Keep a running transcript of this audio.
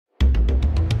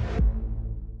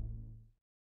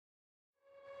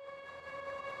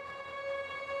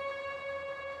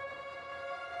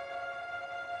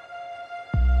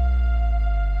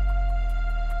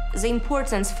The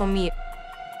importance for me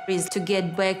is to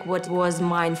get back what was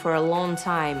mine for a long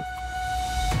time,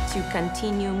 to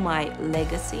continue my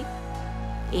legacy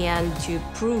and to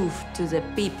prove to the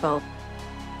people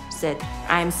that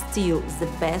I'm still the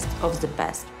best of the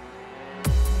best.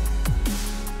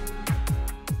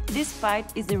 This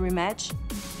fight is a rematch.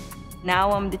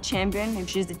 Now I'm the champion. If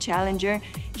she's the challenger,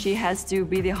 she has to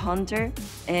be the hunter,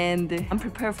 and I'm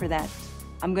prepared for that.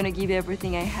 I'm gonna give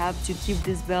everything I have to keep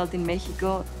this belt in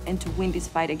Mexico and to win this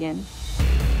fight again.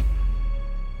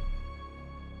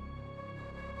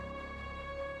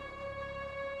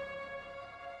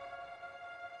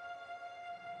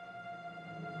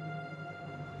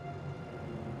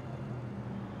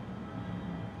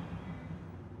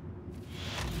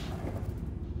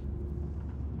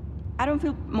 I don't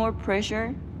feel more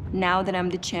pressure now that I'm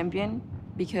the champion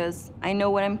because I know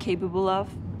what I'm capable of.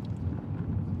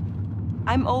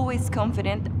 I'm always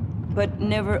confident, but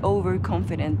never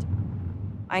overconfident.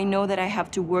 I know that I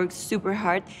have to work super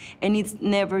hard and it's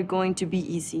never going to be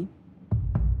easy.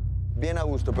 Bien a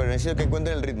gusto, pero necesito que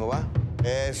encuentren el ritmo, ¿va?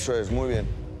 Eso es, muy bien.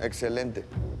 Excelente.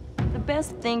 The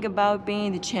best thing about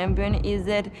being the champion is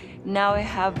that now I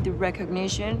have the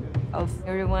recognition of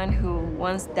everyone who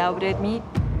once doubted me.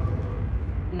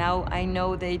 Now I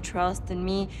know they trust in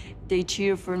me, they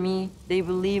cheer for me, they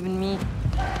believe in me.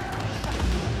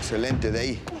 Excelente, de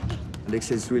ahí.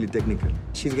 Alexa is really technical.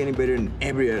 She's getting better in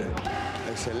every area.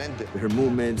 Excelente. Her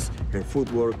movements, her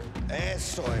footwork.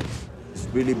 Eso es. It's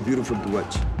really beautiful to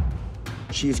watch.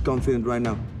 She is confident right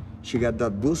now. She got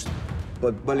that boost,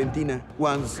 but Valentina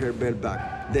wants her belt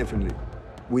back, definitely.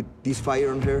 With this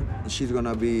fire on her, she's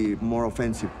gonna be more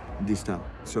offensive this time.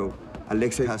 So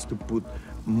Alexa has to put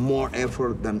more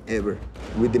effort than ever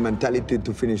with the mentality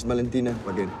to finish Valentina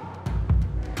again.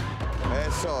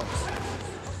 Eso.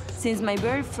 Since my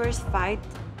very first fight,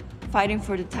 fighting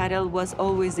for the title was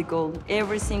always the goal.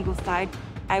 Every single fight,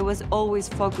 I was always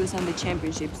focused on the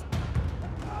championships.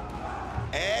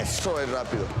 Eso es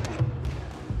rápido.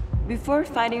 Before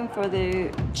fighting for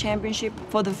the championship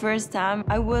for the first time,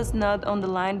 I was not on the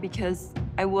line because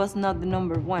I was not the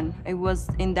 #1. I was,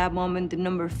 in that moment, the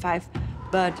 #5,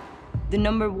 but the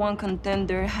 #1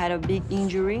 contender had a big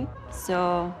injury,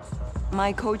 so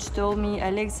my coach told me,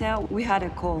 Alexa, we had a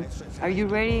call. Are you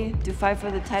ready to fight for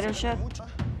the title shot?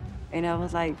 And I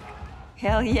was like,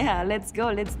 hell yeah, let's go,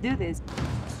 let's do this.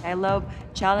 I love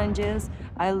challenges,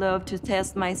 I love to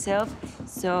test myself,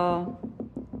 so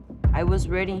I was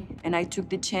ready and I took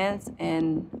the chance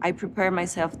and I prepared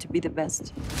myself to be the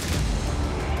best.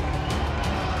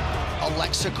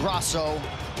 Alexa Grasso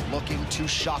looking to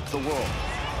shock the world.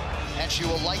 And she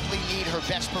will likely need her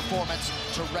best performance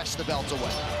to wrest the belt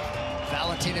away.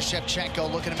 Valentina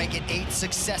Shevchenko looking to make it 8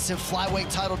 successive flyweight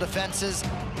title defenses.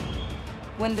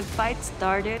 When the fight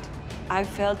started, I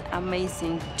felt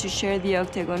amazing to share the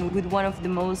octagon with one of the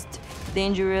most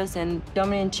dangerous and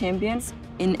dominant champions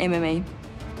in MMA.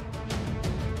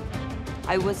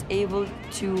 I was able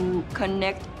to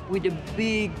connect with the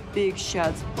big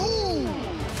shots. Ooh!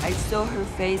 I saw her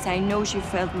face, I know she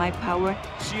felt my power.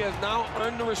 She has now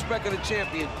earned the respect of the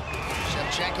champion.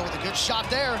 Shevchenko with a good shot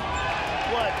there.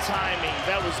 What timing,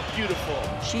 that was beautiful.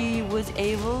 She was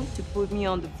able to put me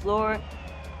on the floor,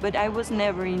 but I was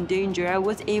never in danger. I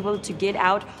was able to get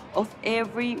out of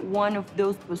every one of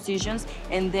those positions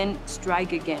and then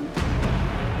strike again.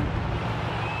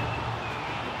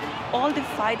 All the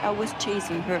fight, I was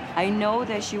chasing her. I know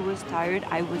that she was tired.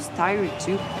 I was tired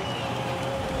too.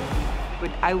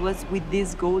 But I was with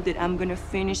this goal that I'm gonna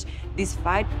finish this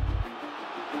fight.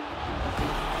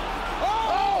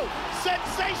 Oh!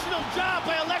 Sensational job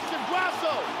by Alexa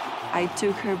Grasso! I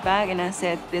took her back and I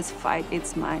said, this fight,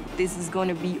 it's mine. This is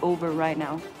gonna be over right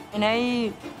now. And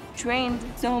I trained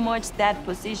so much that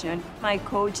position. My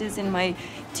coaches and my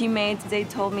teammates, they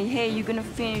told me, hey, you're gonna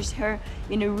finish her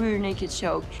in a rear naked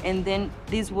choke. And then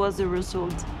this was the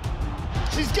result.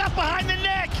 She's got behind the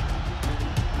neck!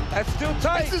 That's still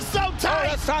tight. This is so tight! Oh,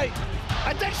 that's tight.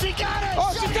 I think she got it!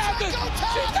 Oh, she's got this!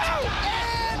 She's out!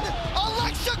 And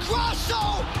Alexa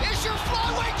Grasso is your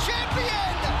flyweight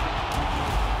champion!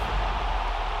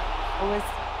 I was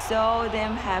so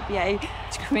damn happy. I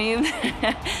screamed.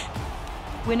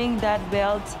 Winning that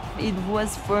belt, it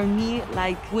was for me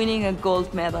like winning a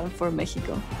gold medal for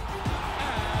Mexico.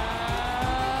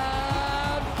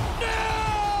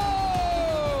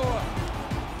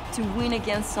 To win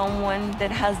against someone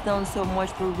that has done so much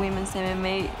for women's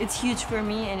MMA, it's huge for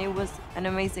me and it was an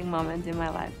amazing moment in my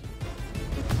life.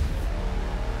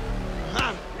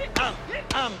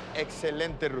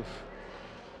 Excelente, Ruth.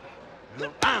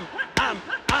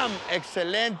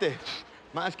 Excelente.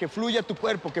 Más, que fluya tu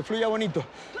cuerpo, que fluya bonito.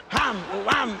 ¡Am!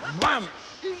 ¡Am! ¡Am!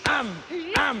 ¡Am!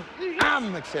 ¡Am!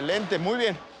 ¡Am! Excelente, muy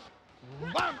bien.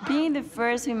 Being the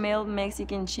first female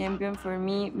Mexican champion for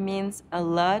me means a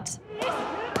lot.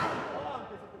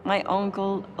 My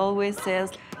uncle always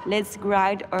says, let's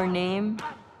write our name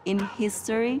in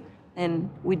history, and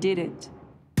we did it.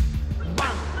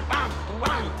 ¡Bam! ¡Bam!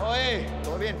 ¡Bam! ¡Oye!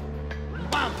 ¿Todo bien?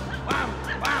 ¡Bam! ¡Bam!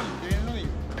 ¡Bam! Bien, Luis.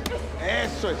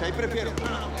 Eso es, ahí prefiero.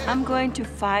 I'm going to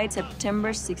fight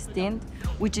September 16th,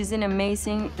 which is an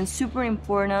amazing and super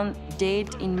important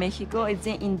date in Mexico. It's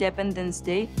the Independence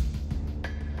Day.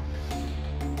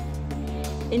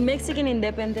 In Mexican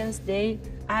Independence Day,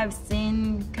 I've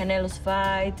seen Canelo's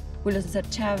fight, Julio Cesar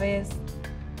Chavez.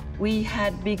 We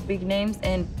had big names,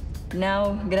 and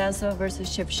now Grasso versus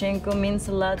Shevchenko means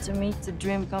a lot to me. It's a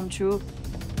dream come true.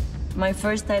 My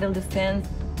first title defense.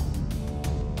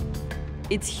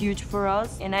 It's huge for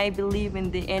us, and I believe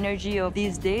in the energy of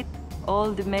this date.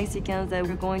 All the Mexicans that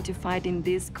we're going to fight in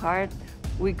this card,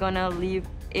 we're gonna leave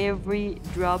every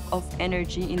drop of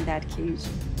energy in that cage.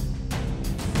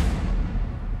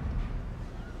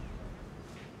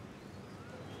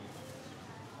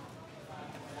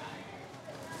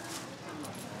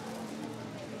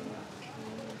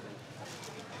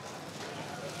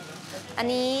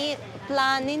 This pla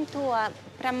ninhตัว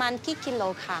ประมาณกี่กิโล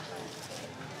ค่ะ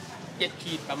 7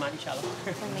 ขีดประมาณอินชาอัลลอฮ์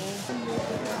ตรงนี้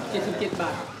 77 บา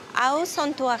ท เอาส่วน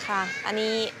ตัวค่ะ อัน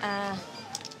นี้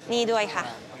นี่ด้วยค่ะ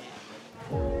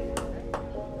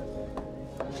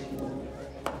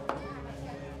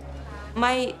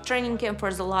My training camp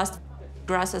for the last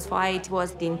Grasso fight was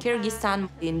in Kyrgyzstan,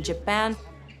 in Japan,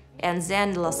 and then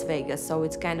Las Vegas. So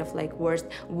it's kind of like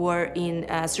we're in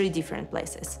 3 different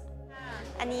places.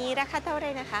 อันนี้ราคาเท่าไหร่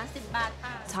นะคะ 10 บาทค่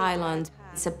ะ Thailand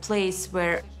is a place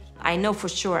where I know for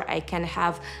sure I can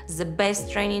have the best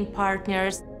training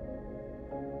partners,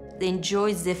 enjoy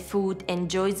the food,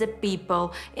 enjoy the people,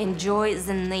 enjoy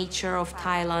the nature of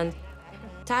Thailand.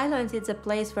 Thailand is a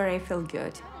place where I feel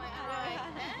good,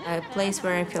 a place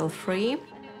where I feel free.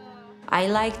 I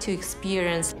like to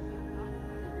experience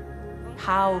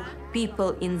how people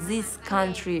in this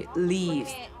country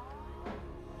live.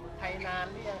 ไทยนาน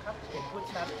หรือยังครับเห็นพูด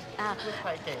ชัดพูดไท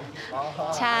ยเก่ง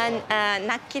ฉัน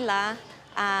นักกีฬา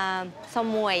ส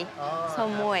มวย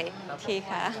ที่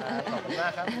ค่ะ ขอบคุณมา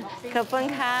กครับ ขอบคุณ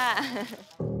ค่ะ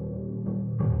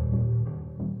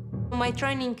My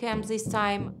training camp this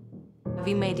time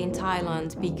we made in Thailand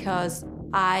because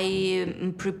I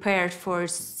prepared for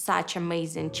such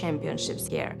amazing championships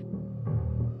here.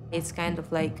 It's kind of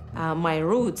like my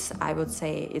roots, I would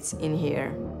say, it's in here.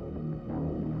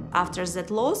 After that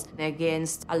loss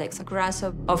against Alexa Grasso,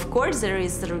 of course there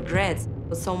is regret.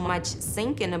 So much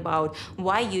thinking about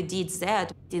why you did that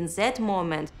in that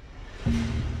moment.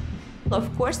 Of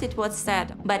course it was sad,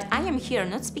 but I am here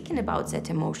not speaking about that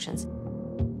emotions.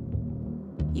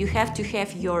 You have to have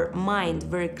your mind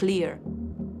very clear.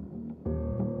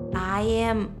 I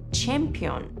am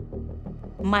champion.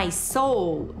 My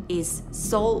soul is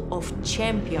soul of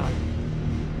champion.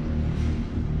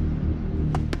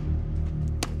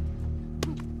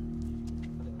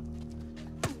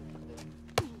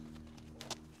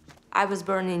 I was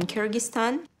born in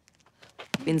Kyrgyzstan,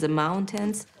 in the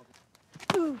mountains,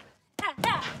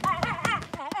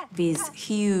 with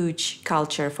huge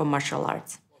culture for martial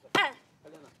arts.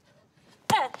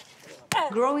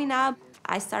 Growing up,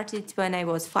 I started when I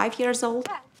was 5 years old.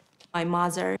 My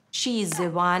mother, she is the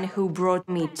one who brought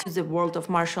me to the world of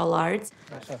martial arts.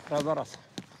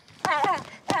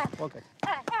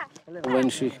 When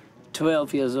she's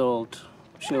 12 years old,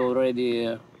 she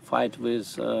already fight with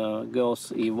girls.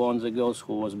 He won the girls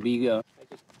who was bigger.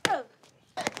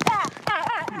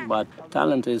 But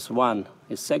talent is one.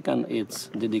 Second, it's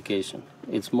dedication.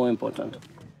 It's more important.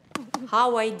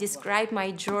 How I describe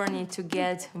my journey to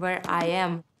get where I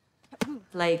am,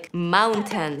 like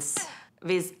mountains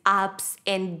with ups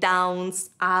and downs,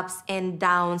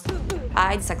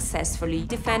 I successfully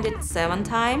defended 7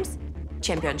 times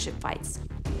championship fights.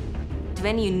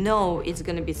 When you know it's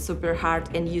gonna be super hard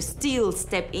and you still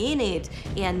step in it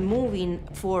and moving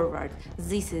forward,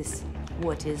 this is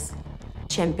what is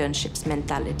championships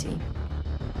mentality.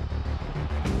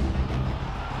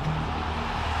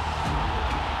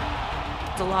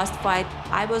 The last fight,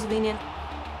 I was winning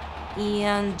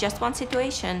in just one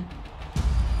situation.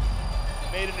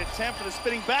 Made an attempt for the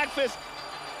spinning back fist.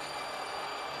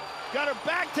 Got her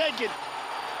back taken.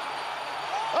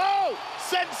 Oh,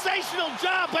 sensational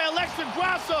job by Alexa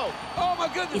Grasso. Oh my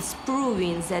goodness. It's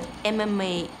proving that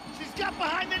MMA, She's got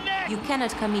behind the neck. you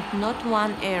cannot commit not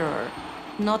one error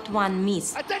not one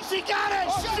miss. I think she got it!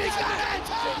 She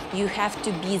got it! You have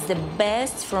to be the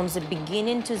best from the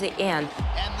beginning to the end.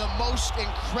 And the most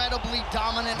incredibly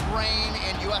dominant reign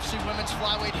in UFC women's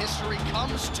flyweight history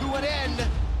comes to an end.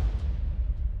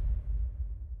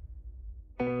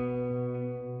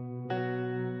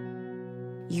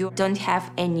 You don't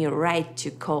have any right to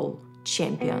call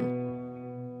champion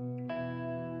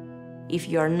if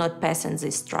you are not passing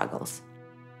these struggles.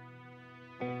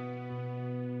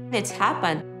 It's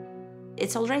happened.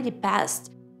 It's already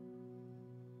past.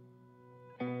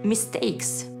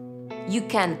 Mistakes, you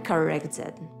can correct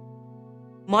that.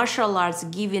 Martial arts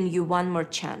giving you one more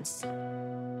chance.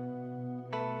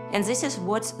 And this is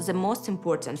what's the most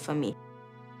important for me.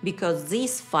 Because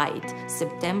this fight,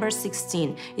 September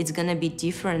 16, it's gonna be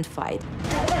different fight.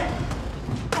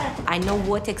 I know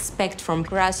what to expect from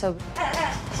Grasso.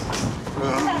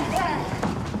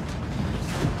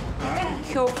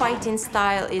 Her fighting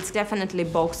style is definitely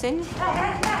boxing.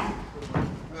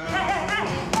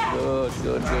 Good,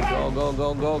 good, good. Go, go,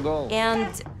 go, go, go.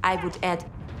 And I would add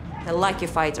a lucky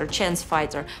fighter, chance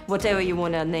fighter, whatever you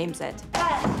wanna name that.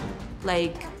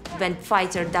 Like, when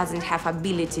fighter doesn't have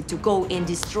ability to go and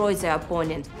destroy the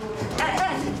opponent.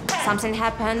 Something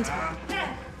happened,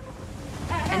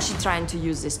 and she's trying to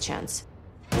use this chance.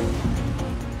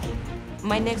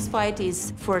 My next fight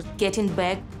is for getting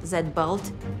back that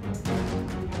belt.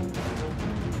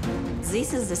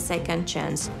 This is the second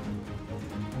chance,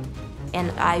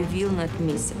 and I will not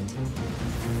miss it.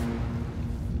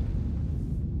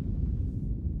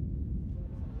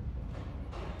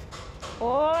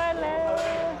 Hola.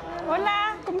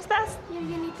 Hola, ¿cómo estás? Bien,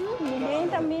 bien, ¿y tú? Muy bien,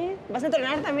 también. ¿Vas a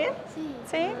entrenar también? Sí.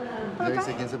 ¿Sí? ¿Ya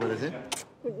viste quién se parece?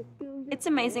 It's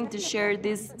amazing to share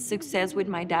this success with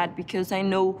my dad because I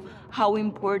know how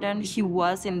important he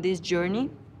was in this journey.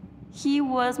 He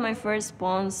was my first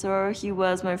sponsor, he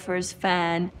was my first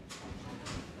fan.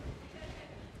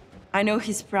 I know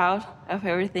he's proud of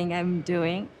everything I'm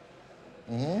doing.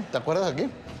 ¿Te acuerdas aquí?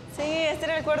 Sí, este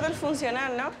era el cuarto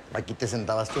funcional, ¿no? Aquí te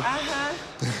sentabas tú. Ajá.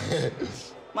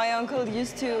 My uncle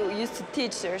used to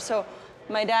teach there, so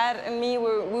my dad and me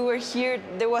we were here.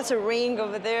 There was a ring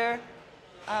over there,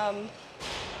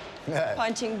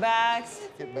 punching bags.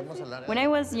 When I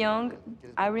was young,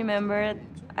 I remember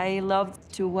I loved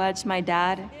to watch my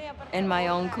dad and my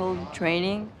uncle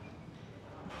training.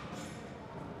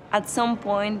 At some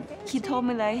point, he told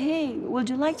me like, hey, would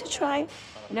you like to try?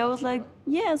 And I was like,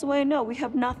 yes, why not? We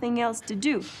have nothing else to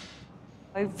do.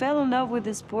 I fell in love with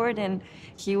the sport and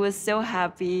he was so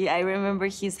happy. I remember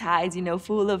his eyes, you know,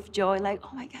 full of joy, like,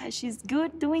 oh my gosh, she's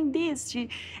good doing this.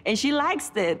 And she likes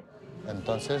it.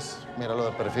 Entonces, míralo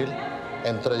de perfil.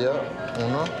 Entro yo,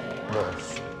 1,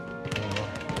 2. 1,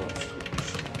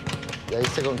 2. ¿Ya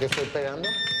viste con qué estoy pegando?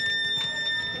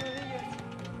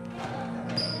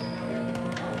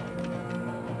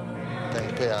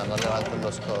 Ten cuidado, no levantes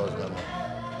los codos, mi amor.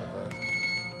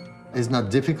 It's not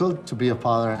difficult to be a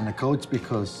father and a coach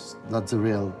because that's the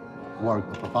real work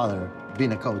of a father,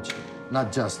 being a coach,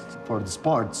 not just for the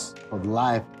sports, for the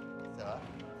life.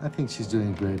 I think she's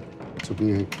doing great to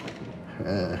be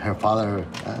her father.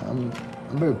 I'm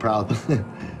very proud.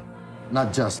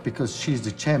 Not just because she's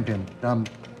the champion. I'm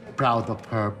proud of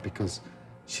her because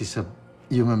she's a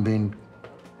human being,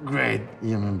 great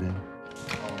human being.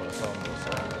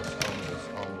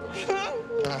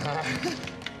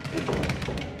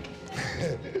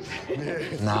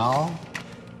 Now,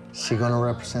 she's gonna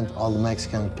represent all the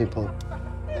Mexican people.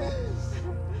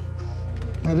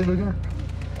 My little girl.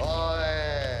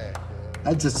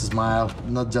 I just smile,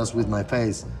 not just with my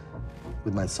face,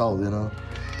 with my soul, you know?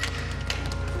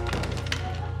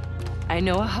 I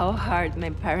know how hard my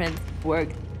parents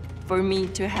worked for me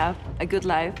to have a good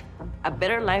life, a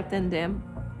better life than them,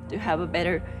 to have a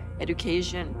better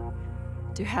education,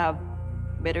 to have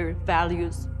better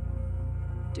values,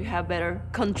 to have better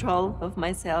control of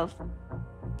myself.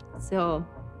 So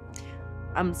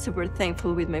I'm super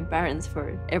thankful with my parents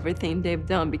for everything they've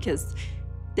done because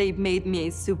they made me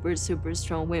a super, super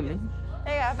strong woman.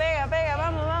 Pega, pega, pega,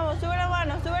 vamos, vamos, sube la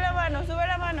mano, sube la mano, sube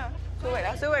la mano.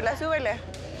 Súbela, súbela, súbela.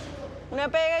 Una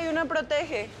pega y una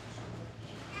protege.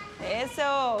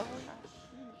 Eso.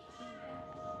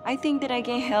 I think that I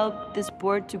can help the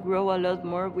sport to grow a lot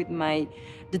more with my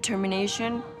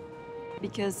determination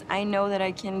because I know that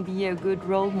I can be a good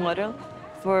role model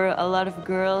for a lot of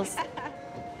girls.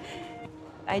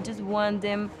 I just want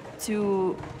them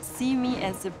to see me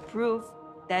as a proof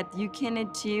that you can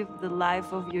achieve the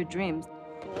life of your dreams.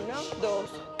 1, 2,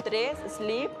 3,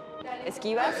 slip,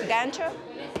 esquivas, gancho,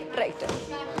 recto.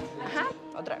 Ajá,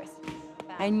 otra vez.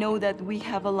 I know that we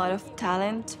have a lot of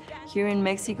talent here in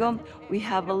Mexico. We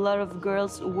have a lot of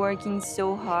girls working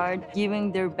so hard,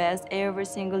 giving their best every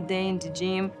single day in the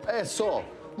gym. Eso.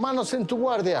 Manos en tu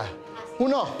guardia.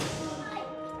 1,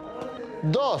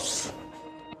 2,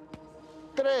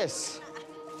 3.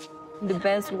 The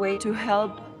best way to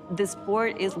help the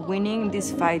sport is winning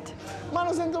this fight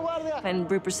Manos en tu guardia. and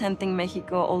representing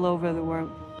Mexico all over the world.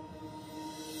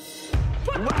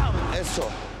 Bam! Eso.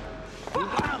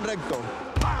 Bam! Recto.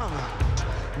 Bam!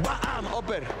 Bam!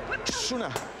 Upper.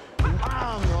 Shuna.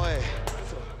 Bam! Noe.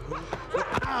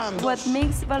 Bam! What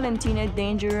makes Valentina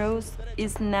dangerous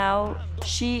is now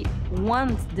she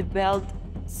wants the belt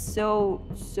so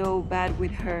bad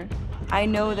with her. I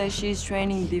know that she's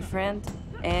training different,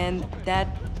 and that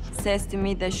says to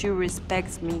me that she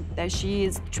respects me, that she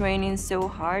is training so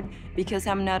hard because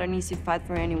I'm not an easy fight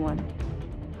for anyone.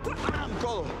 Bam!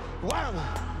 Codo. Bam!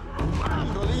 Bam!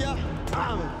 Rodilla.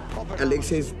 Bam!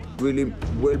 Alexa is really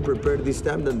well prepared this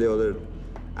time than the other,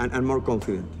 and more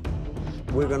confident.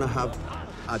 We're gonna have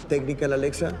a technical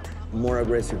Alexa, more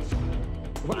aggressive.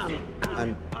 Bam!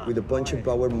 And with the punching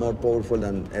power more powerful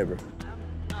than ever.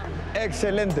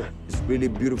 Excelente. It's really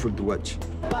beautiful to watch.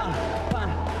 Bam! Bam!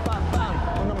 Bam!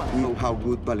 Bam! We know how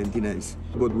good Valentina is,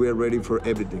 but we are ready for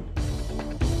everything.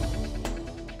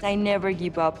 I never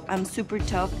give up. I'm super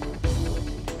tough.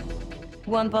 I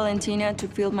want Valentina to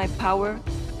feel my power,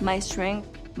 my strength,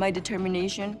 my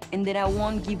determination, and that I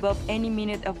won't give up any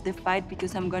minute of the fight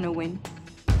because I'm gonna win.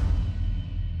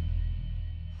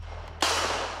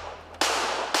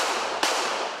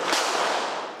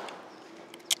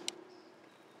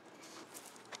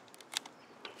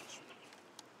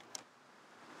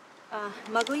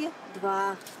 Могу я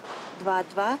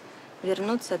 2-2,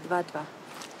 вернуться 2-2.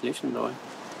 Отлично, давай.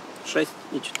 6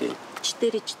 и 4.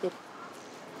 4-4.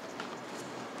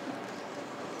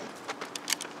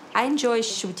 I enjoy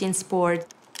shooting sport,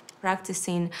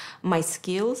 practicing my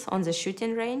skills on the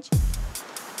shooting range.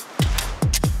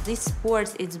 This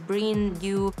sport is bringing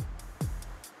you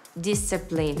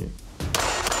discipline.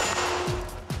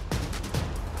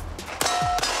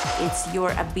 It's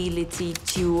your ability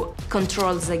to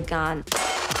control the gun.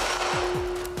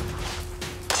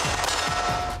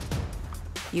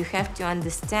 You have to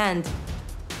understand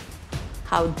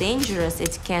how dangerous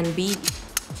it can be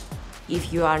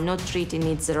if you are not treating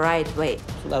it the right way.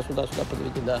 Сюда, сюда, сюда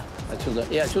подведи, да. Отсюда.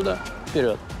 И отсюда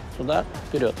вперед. Сюда,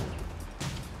 вперед.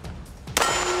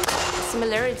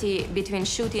 Similarity between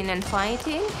shooting and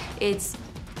fighting, it's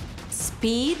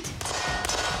speed,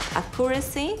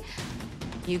 accuracy.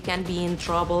 You can be in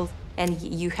trouble and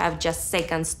you have just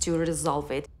seconds to resolve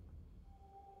it.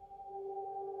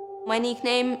 My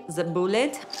nickname, The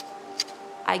Bullet,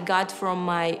 I got from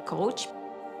my coach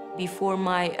before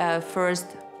my first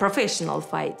professional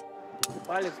fight.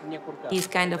 He's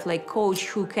kind of like coach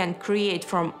who can create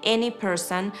from any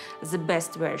person the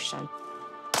best version.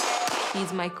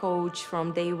 He's my coach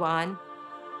from day one.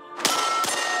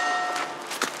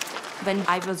 When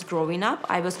I was growing up,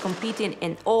 I was competing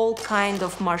in all kinds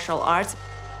of martial arts.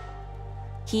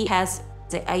 He has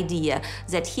the idea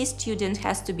that his student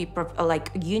has to be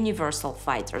like universal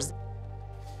fighters.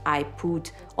 I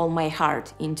put all my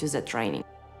heart into the training.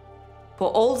 For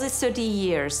all the 30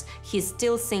 years, he's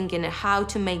still thinking how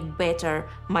to make better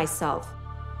myself,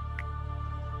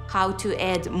 how to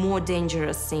add more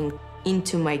dangerous things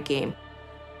into my game.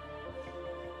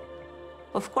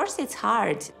 Of course, it's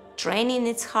hard. Training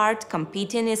is hard,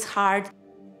 competing is hard.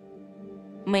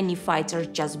 Many fighters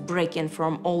just breaking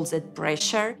from all that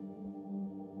pressure.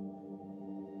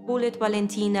 Bullet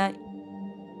Valentina,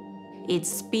 it's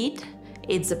speed,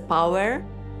 it's the power,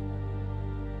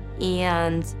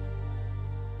 and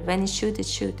when it shoot, it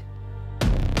shoot.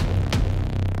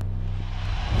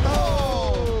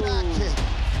 Oh, back kick.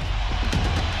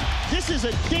 This is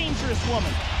a dangerous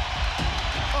woman.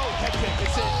 Oh, head kick,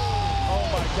 it's it. Oh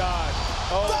my God.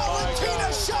 Oh Valentina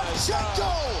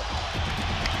Shevchenko!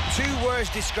 2 words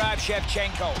describe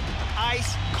Shevchenko.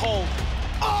 Ice cold.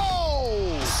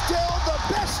 Oh! Still the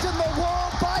best in the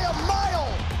world by a mile!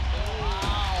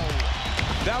 Wow.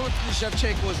 Valentina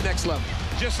Shevchenko is next level.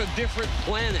 Just a different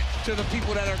planet to the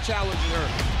people that are challenging her.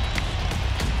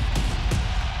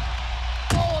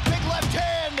 Oh, a big left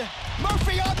hand!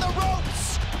 Murphy on the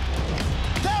ropes!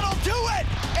 That'll do it!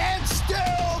 And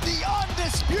still the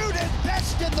undisputed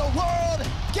best in the world!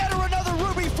 Get her another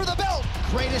ruby for the belt!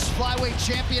 Greatest flyweight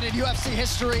champion in UFC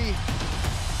history.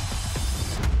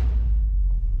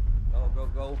 Go, go,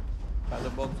 go. Try the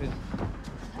boxing.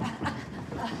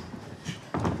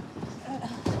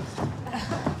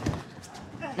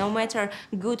 No matter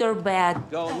good or bad.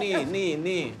 Go, knee, knee,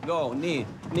 knee. Go, knee,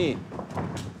 knee.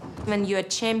 When you're a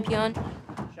champion,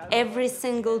 every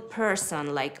single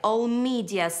person, like all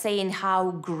media, saying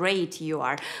how great you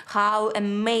are, how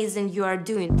amazing you are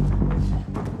doing.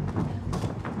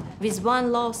 With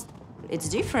one loss, it's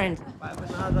different,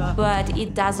 but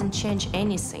it doesn't change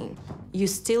anything. You're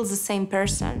still the same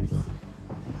person.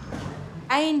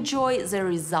 I enjoy the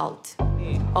result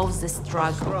of the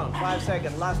struggle. Strong, 5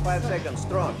 seconds, last 5 seconds,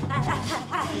 strong.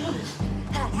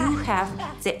 You have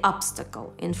the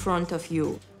obstacle in front of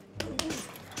you,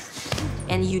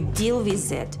 and you deal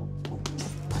with it.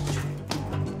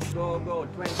 Go,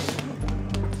 20.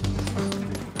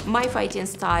 My fighting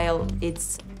style,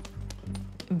 it's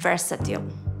versatile.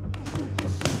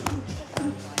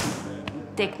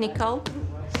 Technical,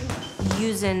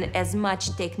 using as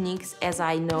much techniques as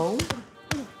I know.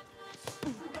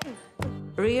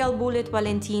 Real bullet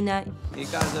Valentina.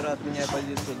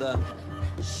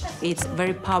 It's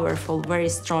very powerful, very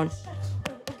strong.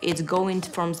 It's going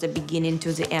from the beginning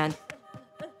to the end.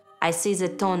 I see the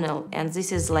tunnel, and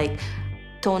this is like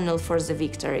tunnel for the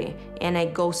victory, and I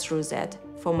go through that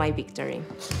for my victory.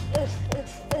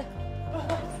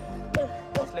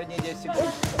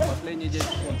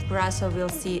 Grasso will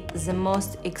see the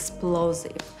most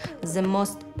explosive, the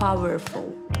most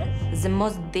powerful, the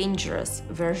most dangerous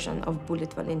version of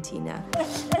Bullet Valentina.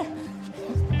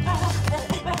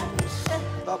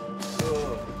 Stop.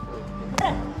 Good.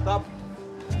 Stop.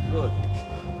 Good.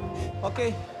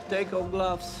 Okay, take off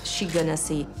gloves. She gonna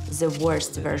see the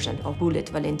worst version of Bullet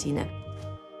Valentina.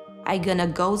 I gonna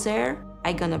go there,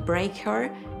 I gonna break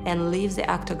her, and leave the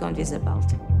octagon with a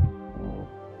belt.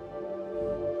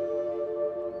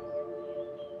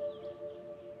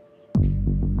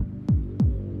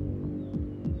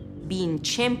 Being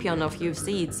champion of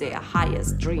UFC, it's the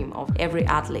highest dream of every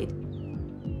athlete.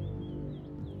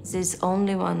 There's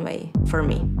only one way for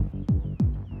me: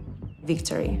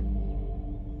 victory.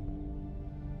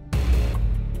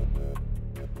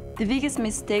 The biggest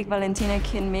mistake Valentina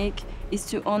can make is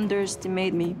to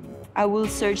underestimate me. I will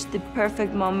search the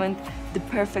perfect moment, the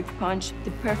perfect punch,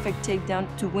 the perfect takedown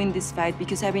to win this fight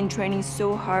because I've been training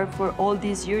so hard for all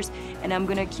these years, and I'm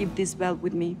gonna keep this belt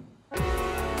with me.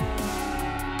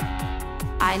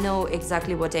 I know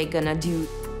exactly what I'm gonna do.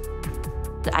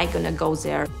 I'm gonna go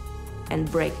there and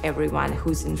break everyone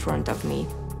who's in front of me.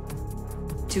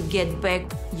 To get back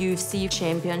UFC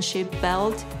championship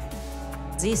belt,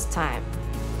 this time,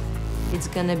 it's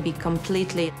gonna be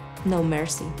completely no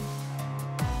mercy.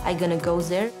 I'm gonna go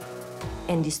there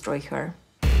and destroy her.